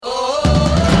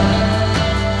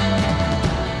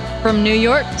From New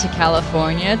York to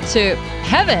California to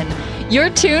heaven,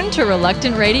 you're tuned to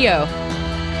Reluctant Radio.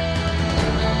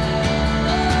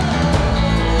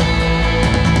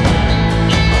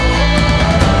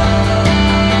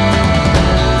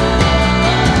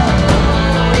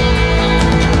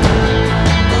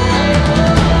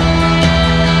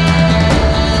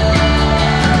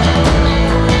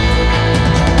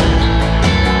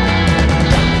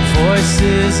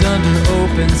 Voices under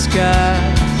open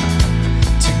skies,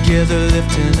 together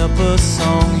lifting up a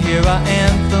song. Hear our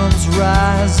anthems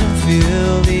rise and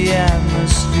fill the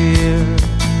atmosphere.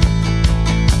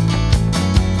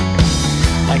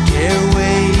 Like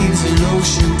airwaves and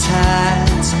ocean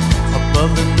tides,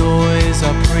 above the noise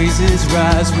our praises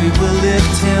rise. We will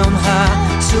lift him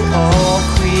high so all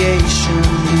creation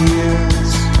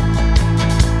hears.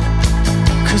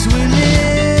 'Cause we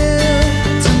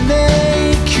live to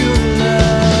make your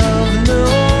love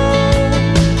known.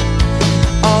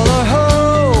 All our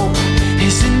hope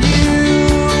is in you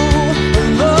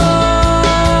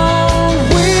alone.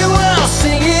 We will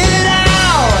sing it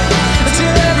out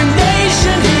till every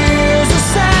nation hears the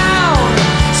sound,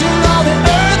 till all the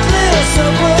earth lifts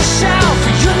up a shout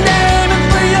for your name and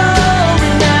for your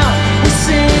renown. We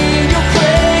sing your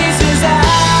praises out.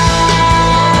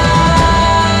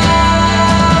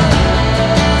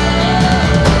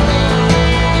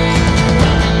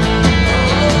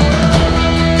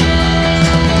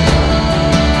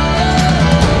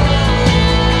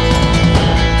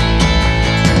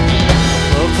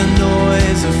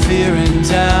 Fear and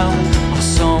doubt, our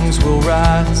songs will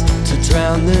rise to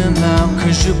drown them out.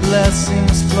 'Cause your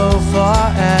blessings flow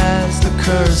far as the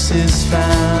curse is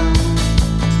found.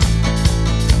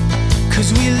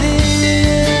 'Cause we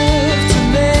live to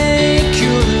make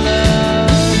your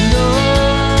love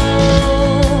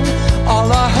known. All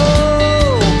our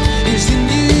hope is in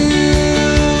you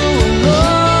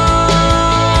alone.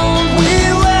 We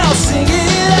will sing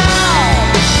it out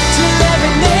till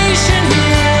every nation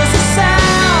hears the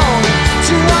sound,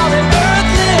 till all the earth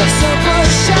lifts up a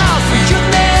shout for your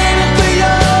name and for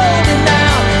your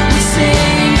renown. We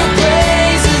sing your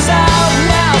praises out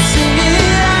now, sing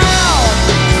it out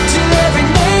till every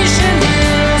nation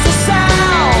hears the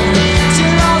sound,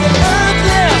 till all the earth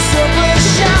lifts up a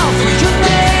shout for your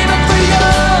name and for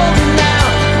your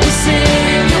renown. We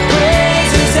sing your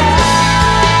praises out.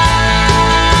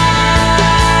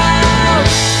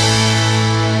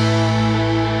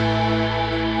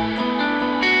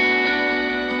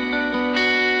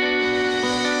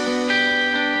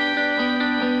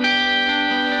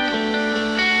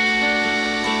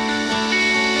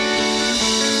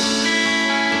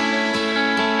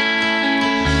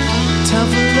 Time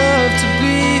for love to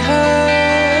be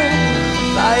heard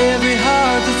by every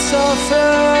heart that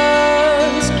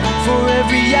suffers, for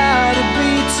every eye to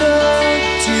be turned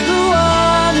to the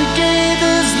one who gave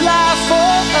his life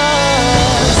for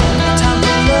us. Time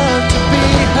for love to be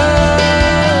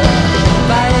heard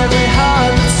by every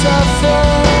heart that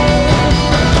suffers,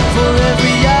 for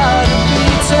every eye to be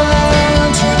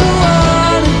turned to the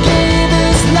one who gave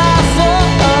his life for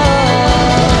us.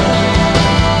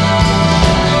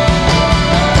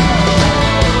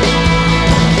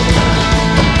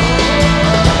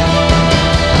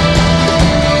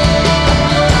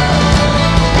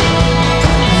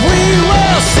 We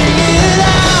will sing it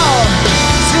out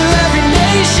till every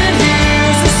nation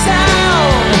hears the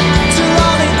sound, till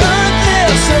all the earth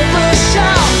lifts up a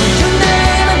shout for your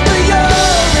name and for your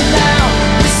renown.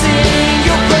 We sing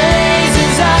your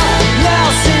praises out now,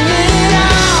 sing it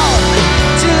out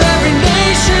till every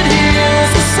nation hears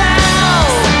the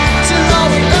sound, till all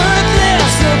the earth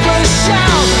lifts up a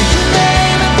shout for your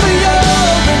name and for your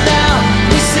renown.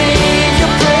 We sing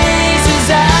your praises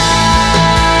out.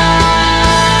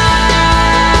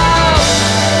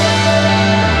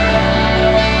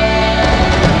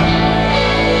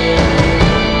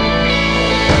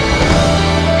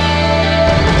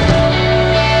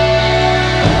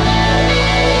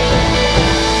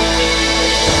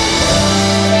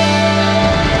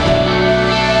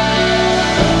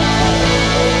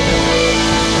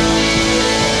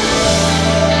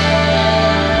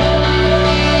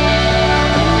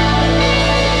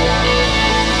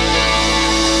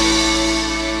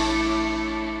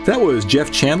 That was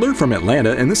Jeff Chandler from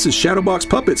Atlanta, and this is Shadowbox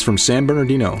Puppets from San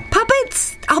Bernardino.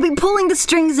 Puppets! I'll be pulling the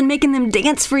strings and making them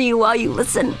dance for you while you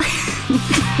listen.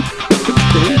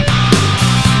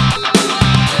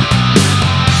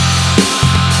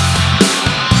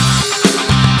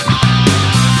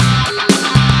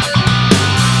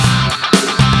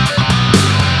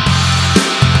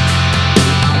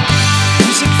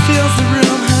 Music fills the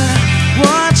room,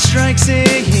 one strikes a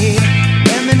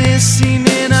reminiscing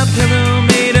in a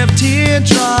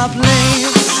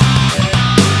place.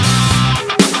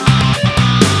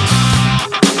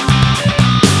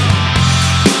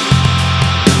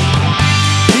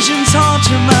 Visions hard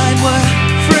to mind what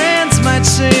friends might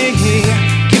say.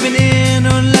 Giving in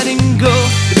or letting go,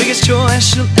 the biggest choice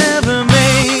she'll ever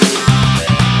make.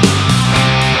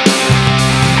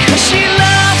 'Cause she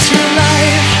loves her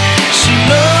life, she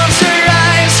loves her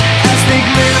eyes as they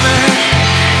glimmer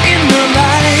in the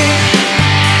light.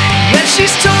 Yet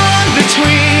she's torn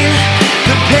between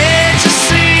the pages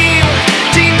seem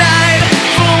denied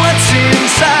for what's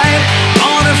inside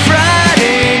on a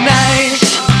Friday night.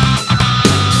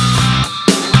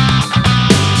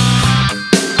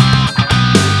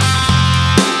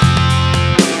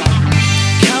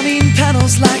 Counting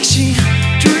petals like she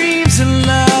dreams in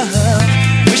love,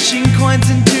 wishing coins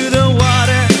into the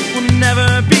water will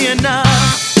never be enough.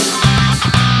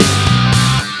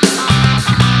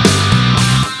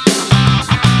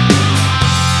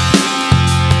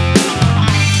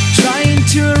 Trying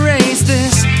to erase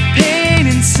this pain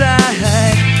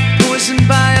inside, poisoned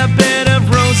by a bed of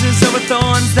roses over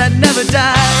thorns that never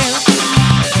die.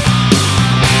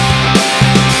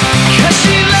 'Cause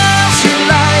she loves her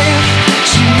life,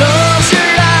 she loves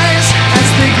her eyes as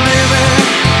they glimmer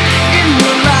in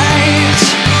the light.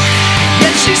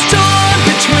 Yet she's torn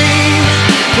between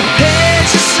the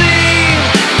pages seem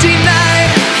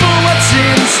denied for what's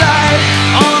inside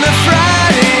on a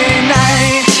Friday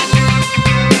night.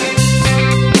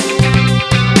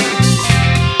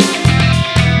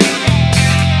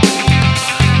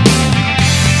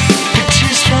 The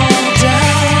tears fall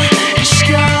down your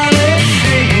scarlet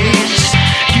face.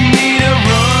 You need to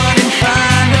run and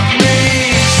find a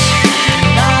place,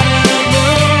 not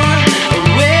alone,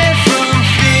 away from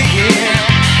fear.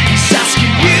 He's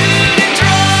asking you to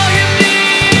draw him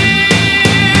near.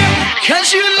 'Cause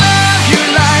you love your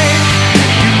life,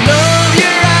 you love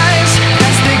your eyes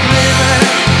as they glimmer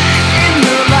in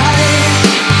the light.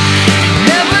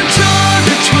 Never torn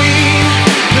between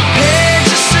the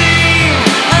pages seem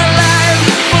alive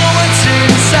for what's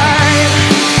inside.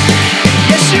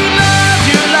 Yes, you love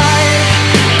your life,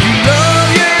 you love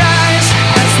your eyes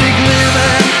as they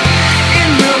glimmer in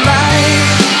the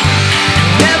light.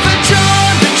 Never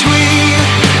torn between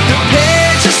the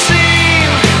pages seem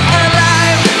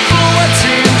alive for what's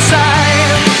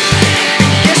inside.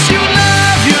 Yes, you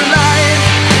love your life,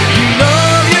 you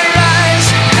love your eyes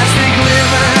as they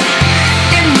glimmer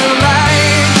in the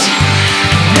light.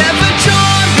 Never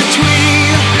torn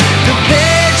between the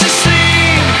pages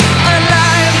seem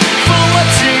alive for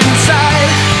what's inside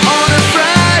on a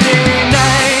Friday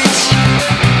night.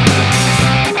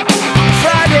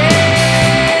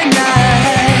 Friday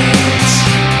night.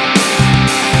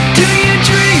 Do you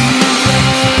dream of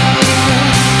love?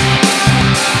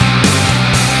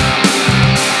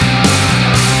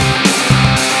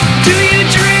 Do you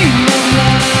dream of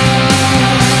love?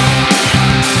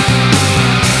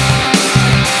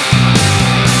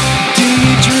 Do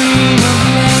you dream of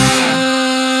love?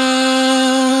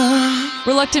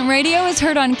 Reluctant Radio is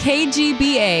heard on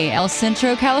KGBA, El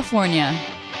Centro, California.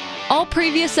 All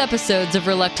previous episodes of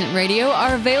Reluctant Radio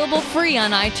are available free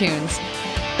on iTunes.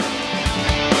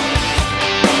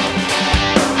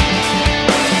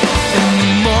 In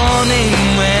the morning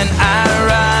when I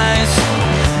rise,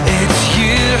 it's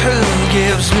you who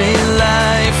gives me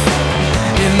life.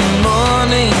 In the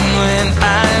morning when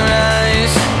I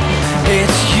rise,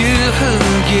 it's you who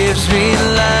gives me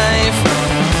life.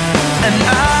 And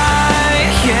I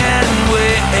can't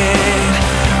wait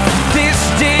for this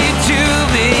day to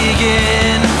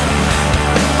begin.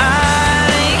 I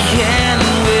can't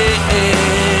wait,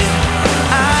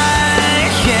 I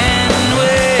can't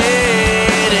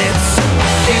wait. It's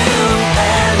you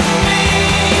and me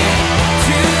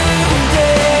today.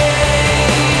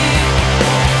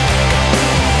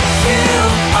 You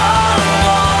are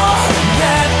all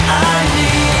that I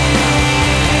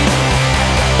need.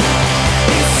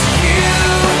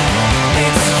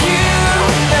 It's you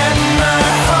that my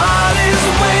heart is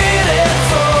waiting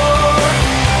for.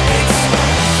 It's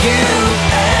you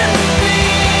and me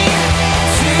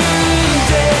today.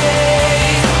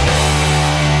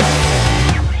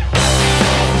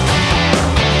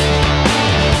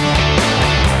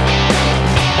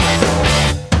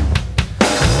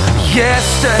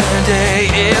 Yesterday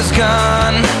is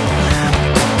gone.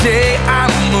 Today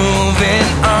I'm moving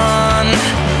on.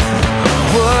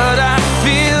 What I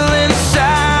feel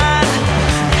inside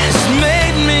has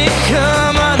made me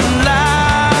come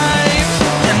alive.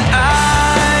 And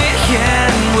I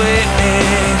can't wait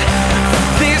for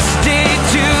this day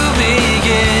to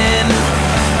begin.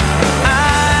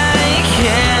 I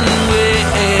can't wait,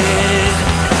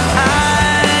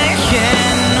 I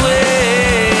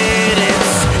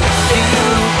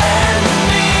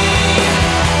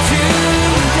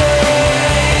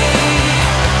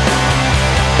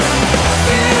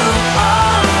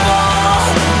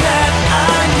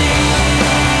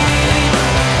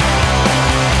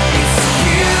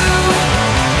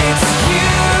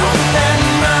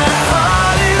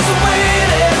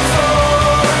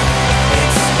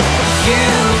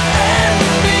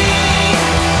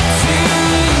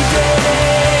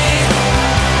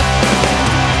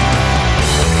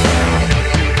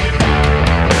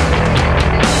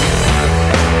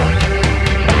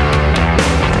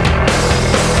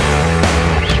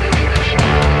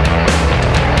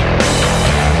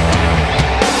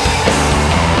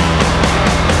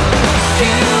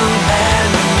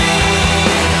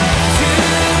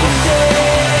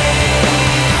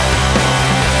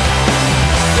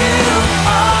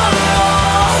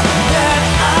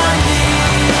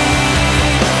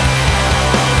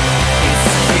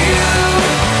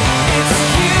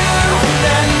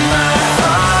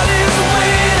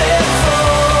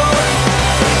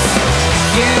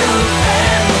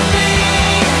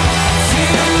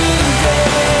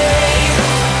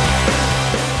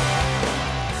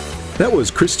That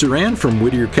was Chris Duran from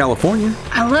Whittier, California.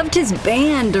 I loved his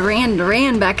band, Duran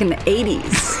Duran, back in the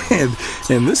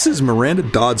 80s. and this is Miranda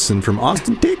Dodson from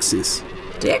Austin, Texas.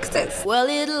 Texas. Well,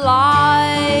 it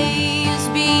lies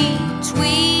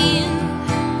between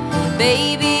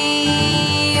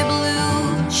baby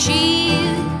blue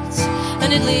sheets,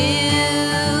 and it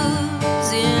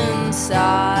lives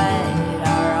inside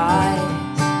our eyes.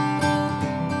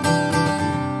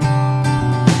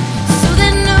 So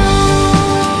that no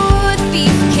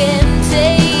thief can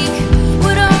take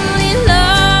what only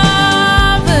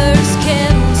lovers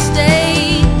can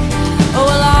stake. Oh,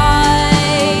 a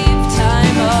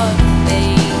lifetime of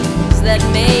things that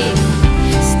make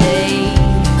stay.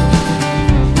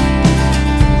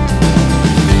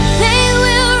 They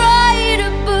will write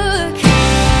a book,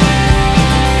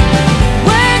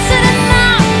 words that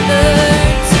another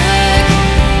took,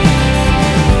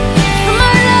 from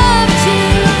our love to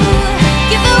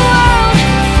give the world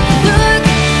a look.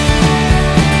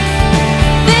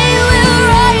 They will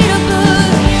write a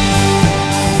book.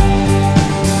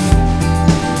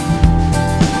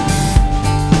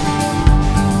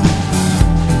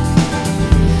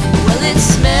 Well, it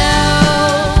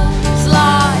smells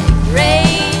like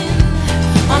rain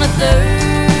on a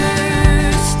thirsty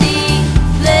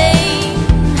plain,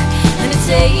 and it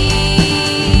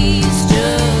tastes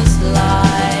just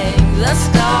like the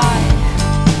sky.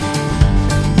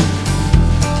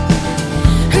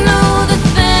 And all the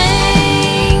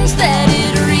things that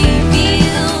it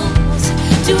reveals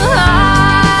to a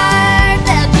heart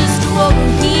that just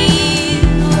won't heal.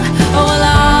 Oh, a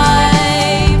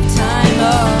lifetime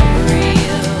of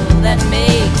real that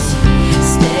makes you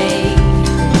stay.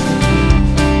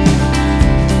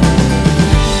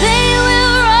 They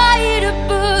will write a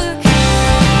book,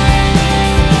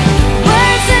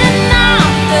 words that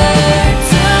another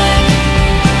took,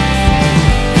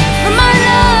 from our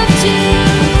love to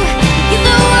give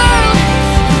the world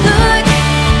a look.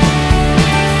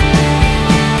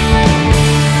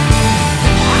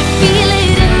 I feel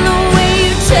it in the way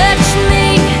you touch me,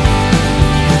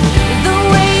 the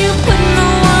way you put no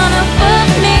one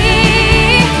above me.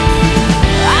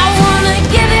 I wanna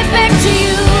give it back to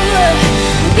you,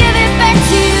 give it back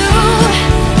to you,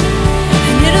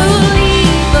 and it'll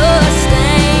leave a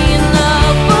stain in the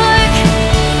book,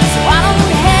 so I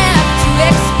don't have to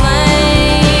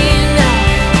explain. No,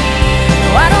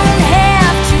 I don't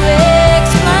have to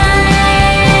explain.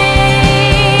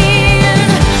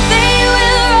 They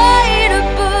will write a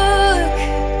book,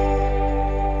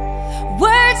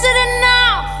 words that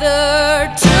another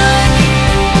took,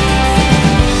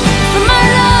 from our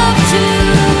love to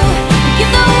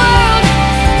give the world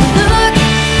a look.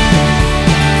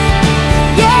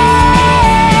 Yeah,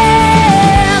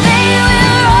 they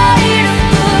will write a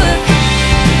book,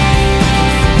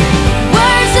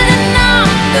 words that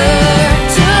another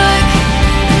took,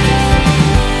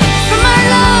 from our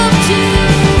love to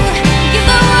give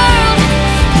the world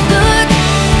a look.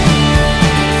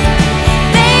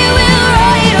 They will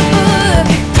write a book.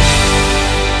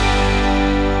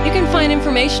 You can find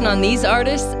information on these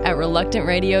artists at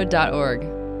reluctantradio.org.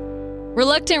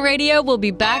 Reluctant Radio will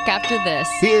be back after this.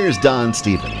 Here's Don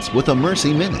Stevens with a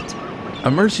Mercy Minute.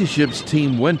 A Mercy Ships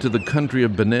team went to the country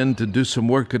of Benin to do some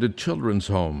work at a children's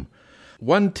home.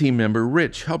 One team member,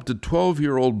 Rich, helped a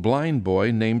 12-year-old blind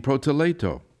boy named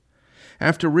Protoleto.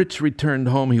 After Rich returned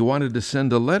home, he wanted to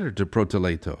send a letter to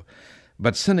Protoleto.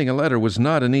 But sending a letter was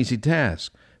not an easy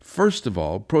task. First of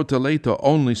all, Protoleto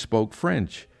only spoke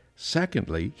French.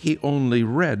 Secondly, he only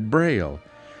read Braille.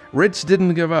 Rich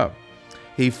didn't give up.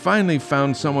 He finally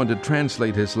found someone to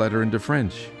translate his letter into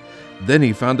French. Then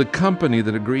he found a company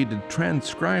that agreed to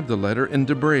transcribe the letter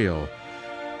into Braille.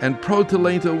 And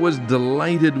Protoleto was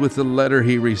delighted with the letter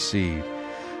he received.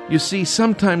 You see,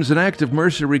 sometimes an act of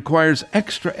mercy requires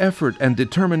extra effort and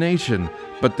determination,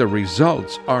 but the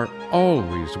results are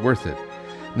always worth it.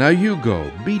 Now you go,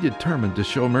 be determined to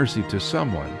show mercy to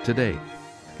someone today.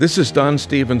 This is Don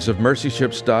Stevens of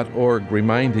mercyships.org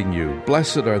reminding you,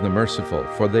 blessed are the merciful,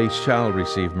 for they shall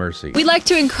receive mercy. We'd like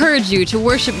to encourage you to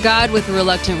worship God with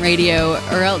Reluctant Radio,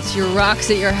 or else your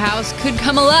rocks at your house could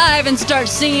come alive and start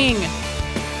singing.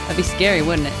 That'd be scary,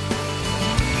 wouldn't it?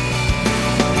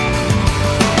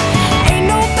 Ain't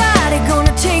nobody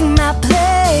gonna take my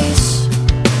place,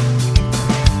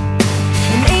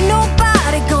 and ain't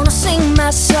nobody gonna sing my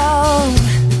song.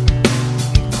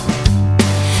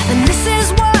 And this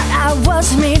is what I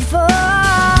was made for.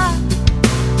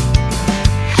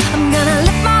 I'm gonna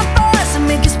lift my voice and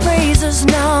make his praises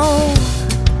known.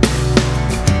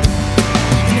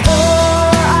 And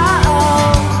oh,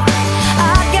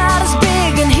 our God is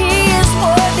big and he is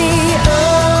worthy.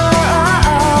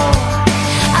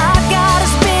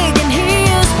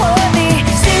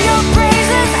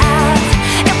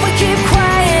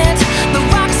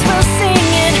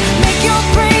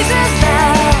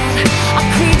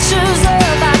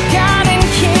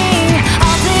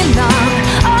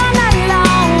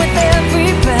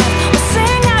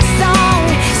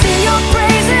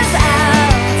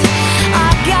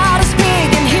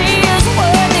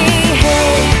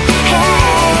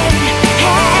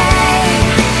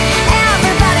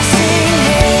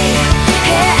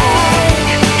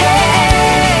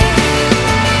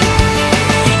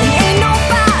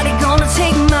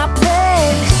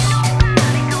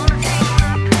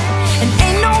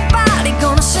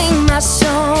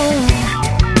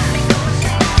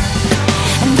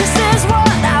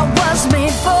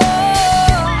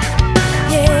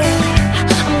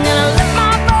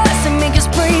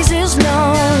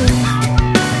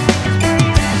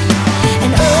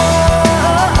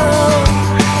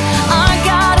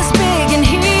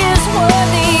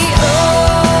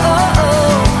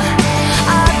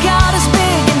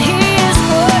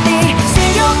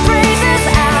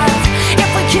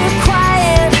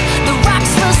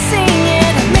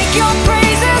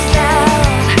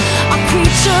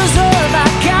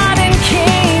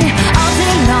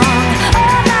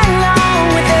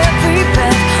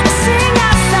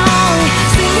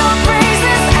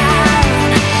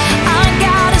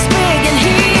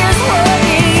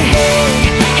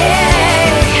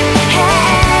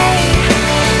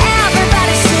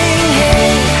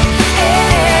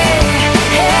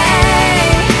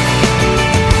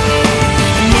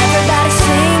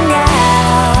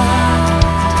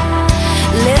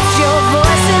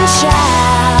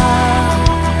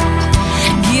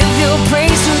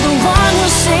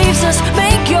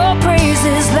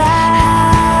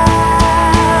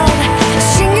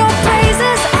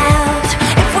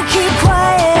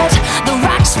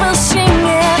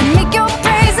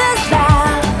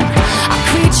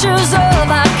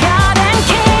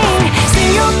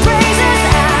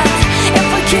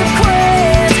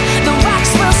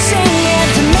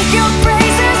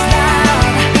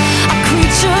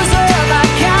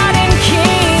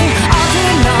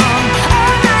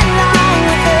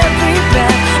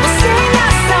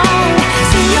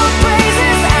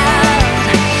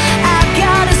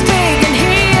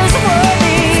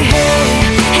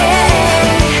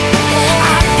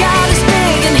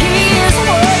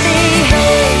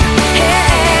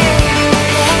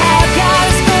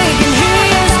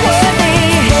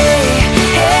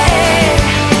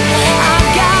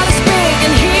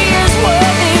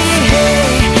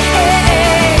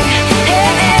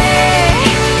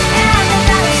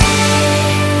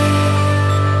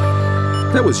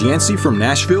 was Yancey from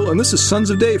Nashville, and this is Sons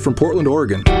of Dave from Portland,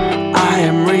 Oregon. I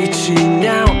am reaching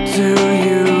out to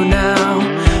you now.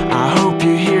 I hope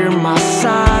you hear my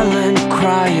silent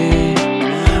crying.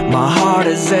 My heart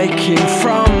is aching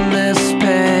from this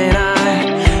pain.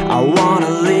 I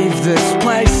wanna leave this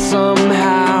place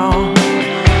somehow,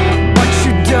 but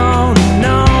you don't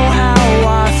know how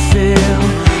I feel.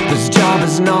 This job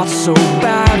is not so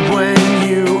bad when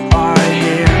you are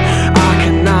here. I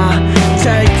cannot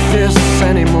take this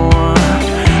anymore.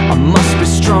 I must be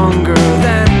stronger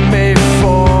than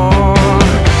before.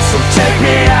 So take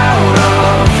me out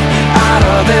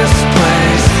of this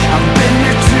place. I've been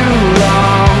here too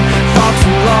long, far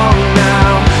too long now.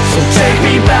 So take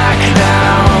me back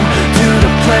now to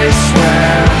the place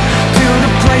where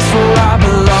I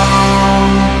belong.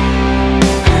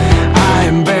 I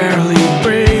am barely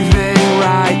breathing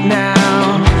right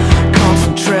now,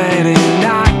 concentrating,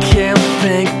 I can't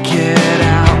think it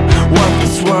out. What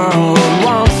this world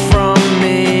wants from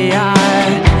me, I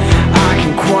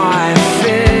can quite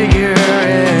figure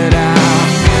it out.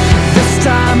 This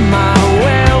time I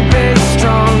will be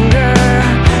stronger.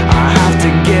 I have to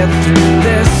get through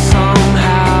this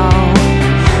somehow.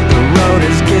 The road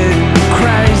is getting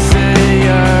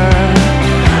crazier.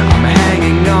 I'm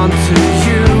hanging on to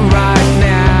you right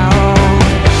now.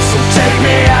 So take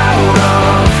me out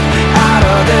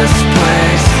of this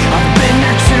place. I've been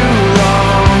here too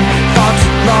long, far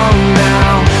too long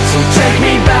now. So take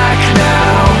me back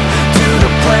now to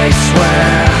the place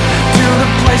where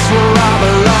I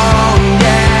belong,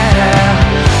 yeah.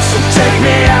 So take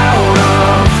me out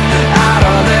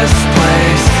of this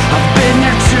place. I've been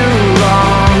here too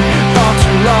long, far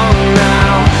too long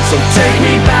now. So take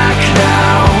me back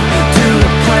now to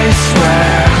the place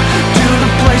where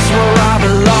I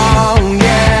belong,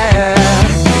 yeah.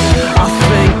 I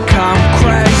think I'm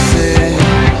crazy.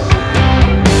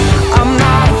 I'm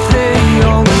not the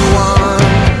only one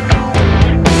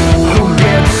who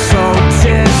gets so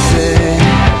dizzy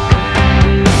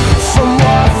from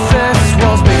what this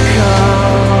world's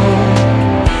become.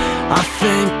 I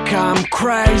think I'm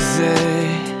crazy.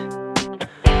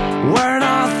 We're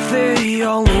not the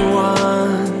only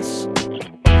ones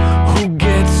who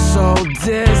get so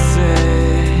dizzy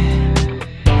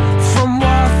from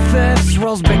what this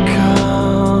world's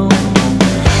become.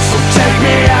 So take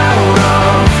me out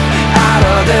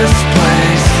of this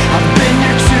place. I've been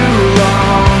here too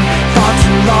long, far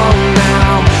too long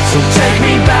now. So take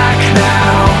me back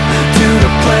now to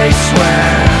the place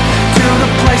where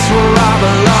I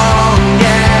belong,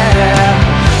 yeah.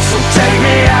 So take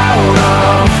me out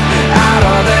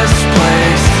of this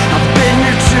place. I've been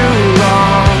here too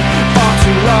long, far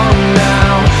too long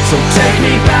now. So take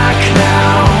me back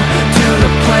now to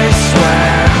the place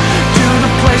where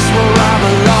I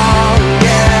belong,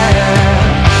 yeah.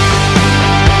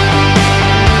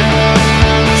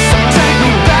 So take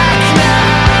me back now.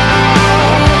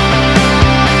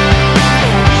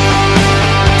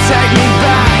 Take me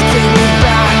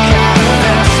back out of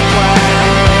this place.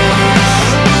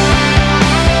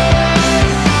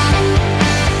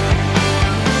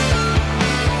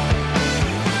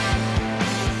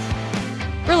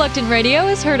 Reluctant Radio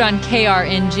is heard on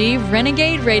KRNG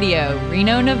Renegade Radio,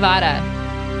 Reno, Nevada.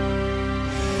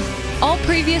 All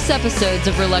previous episodes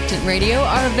of Reluctant Radio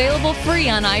are available free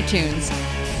on iTunes.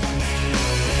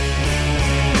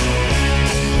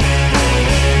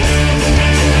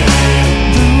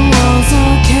 The walls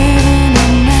are caving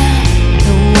in now.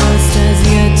 The worst has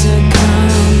yet to come.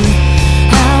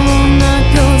 I will not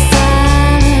go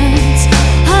silent.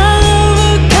 I'll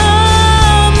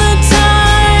overcome. The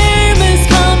time has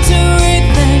come to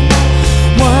rethink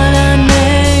what I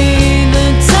made. The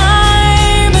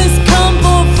time has come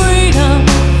for freedom.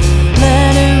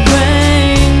 Let it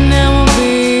rain. Now will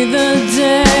be the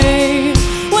day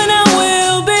when I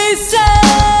will be saved.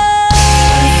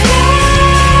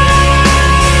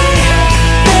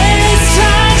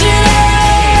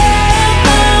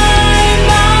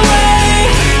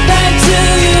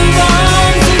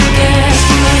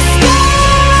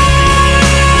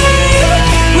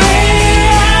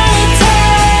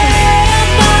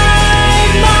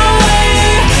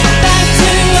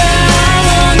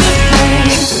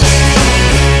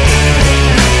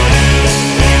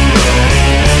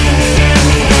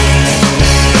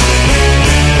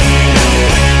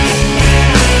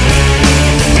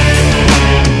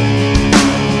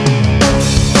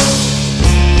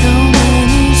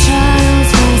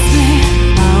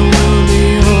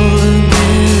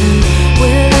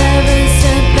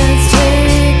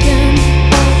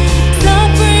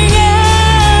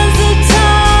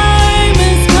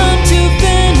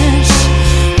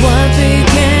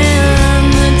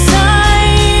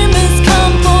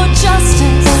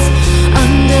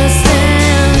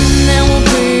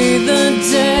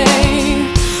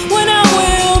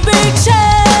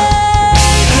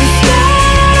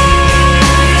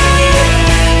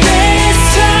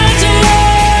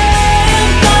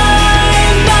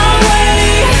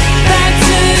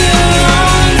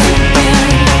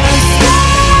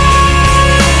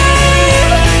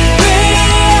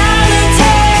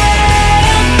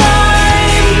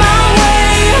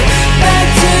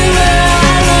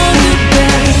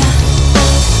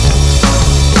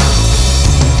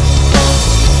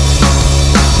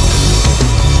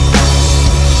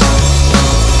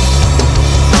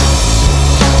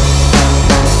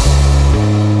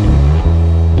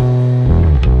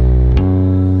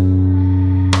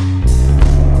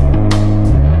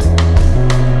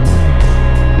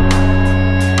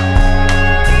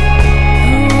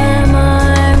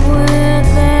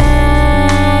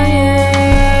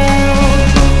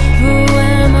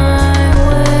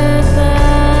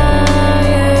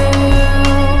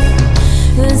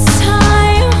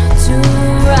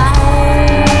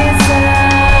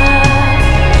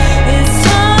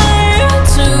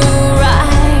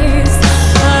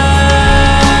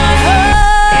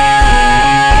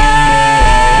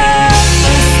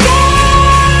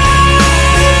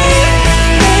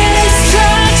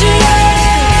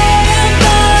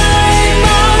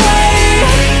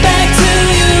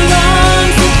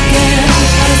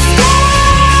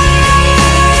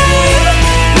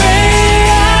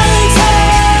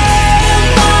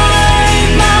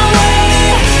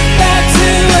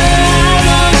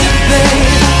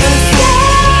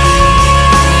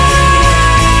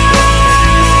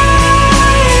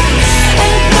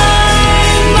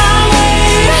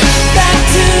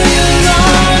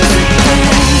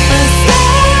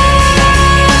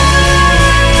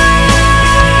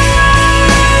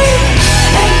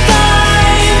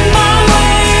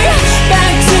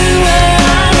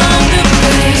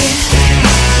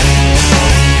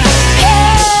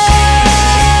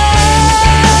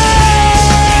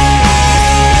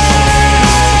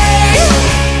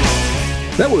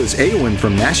 Eowyn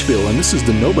from Nashville, and this is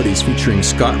The Nobodies featuring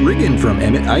Scott Riggin from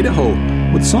Emmett, Idaho,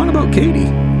 with a song about Katie.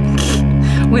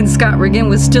 When Scott Riggin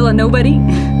was still a nobody?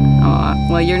 Aw,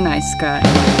 well, you're nice, Scott.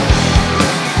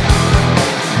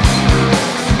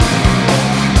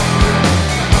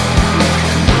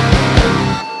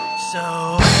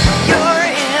 So you're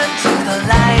into the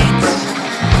lights.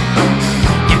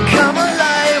 You come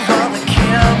alive while the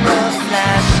camera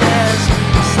flashes.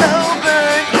 Slow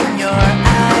burn in your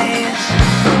eyes.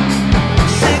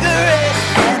 Cigarette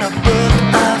and a book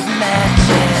of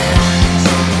matches.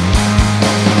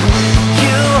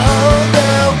 You hold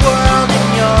the world in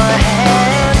your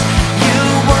hands. You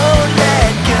won't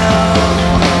let go.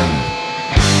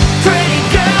 Pretty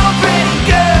girl,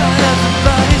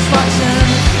 everybody's watching.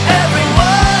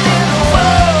 Everyone in the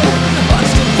world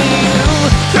wants to be you.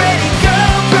 Pretty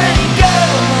girl,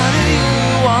 what do you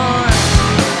want?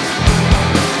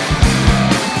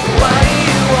 What do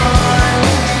you want?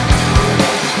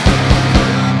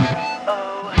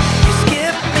 Oh, you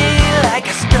skip me like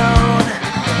a stone.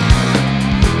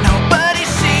 Nobody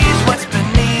sees what's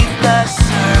beneath the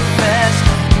surface.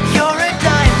 You're a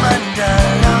diamond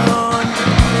alone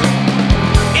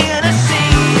in a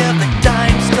sea of the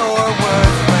dime store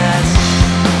worthless.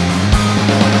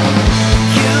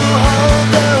 You hold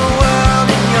the world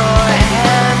in your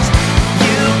hands.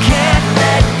 You can't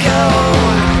let go.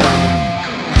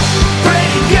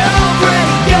 Pretty girl,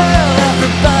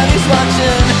 everybody's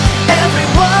watching.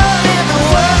 Everyone in the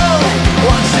world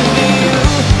wants to be you.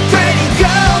 Pretty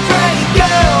girl,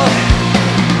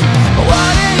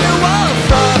 what do you want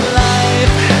from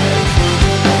life?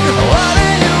 What do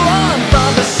you want from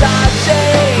Versace?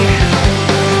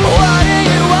 What do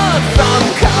you want from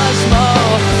Cosmo?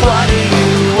 What do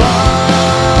you want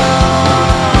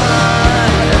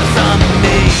from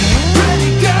me?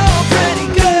 Pretty girl,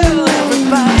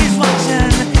 everybody's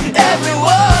watching.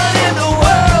 Everyone in the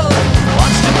world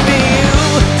wants to be you.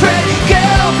 Pretty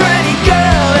girl,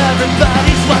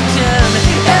 everybody's watching.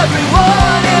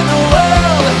 Everyone in the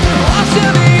world wants to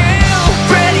be you.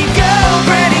 Pretty girl,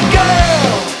 what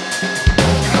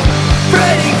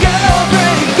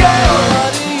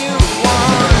do you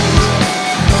want?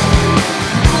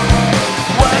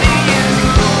 What do you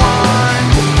want?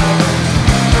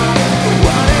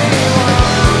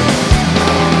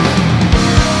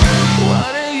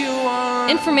 What do you want?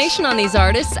 Information on these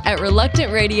artists at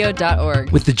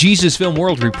reluctantradio.org. With the Jesus Film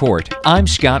World Report, I'm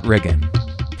Scott Riggin.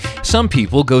 Some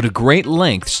people go to great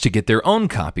lengths to get their own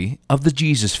copy of the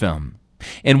Jesus Film.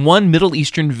 In one Middle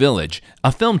Eastern village,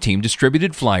 a film team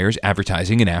distributed flyers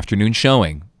advertising an afternoon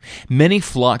showing. Many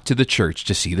flocked to the church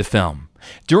to see the film.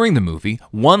 During the movie,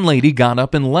 one lady got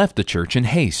up and left the church in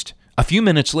haste. A few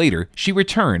minutes later, she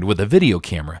returned with a video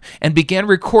camera and began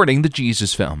recording the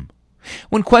Jesus Film.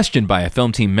 When questioned by a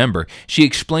film team member, she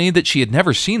explained that she had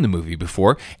never seen the movie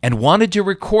before and wanted to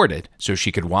record it so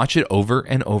she could watch it over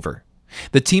and over.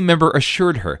 The team member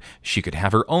assured her she could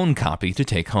have her own copy to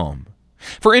take home.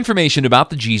 For information about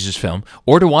the Jesus Film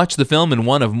or to watch the film in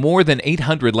one of more than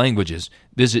 800 languages,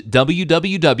 visit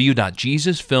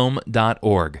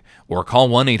www.jesusfilm.org or call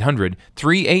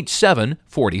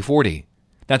 1-800-387-4040.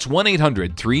 That's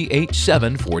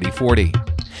 1-800-387-4040.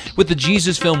 With the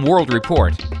Jesus Film World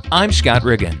Report, I'm Scott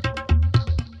Riggin.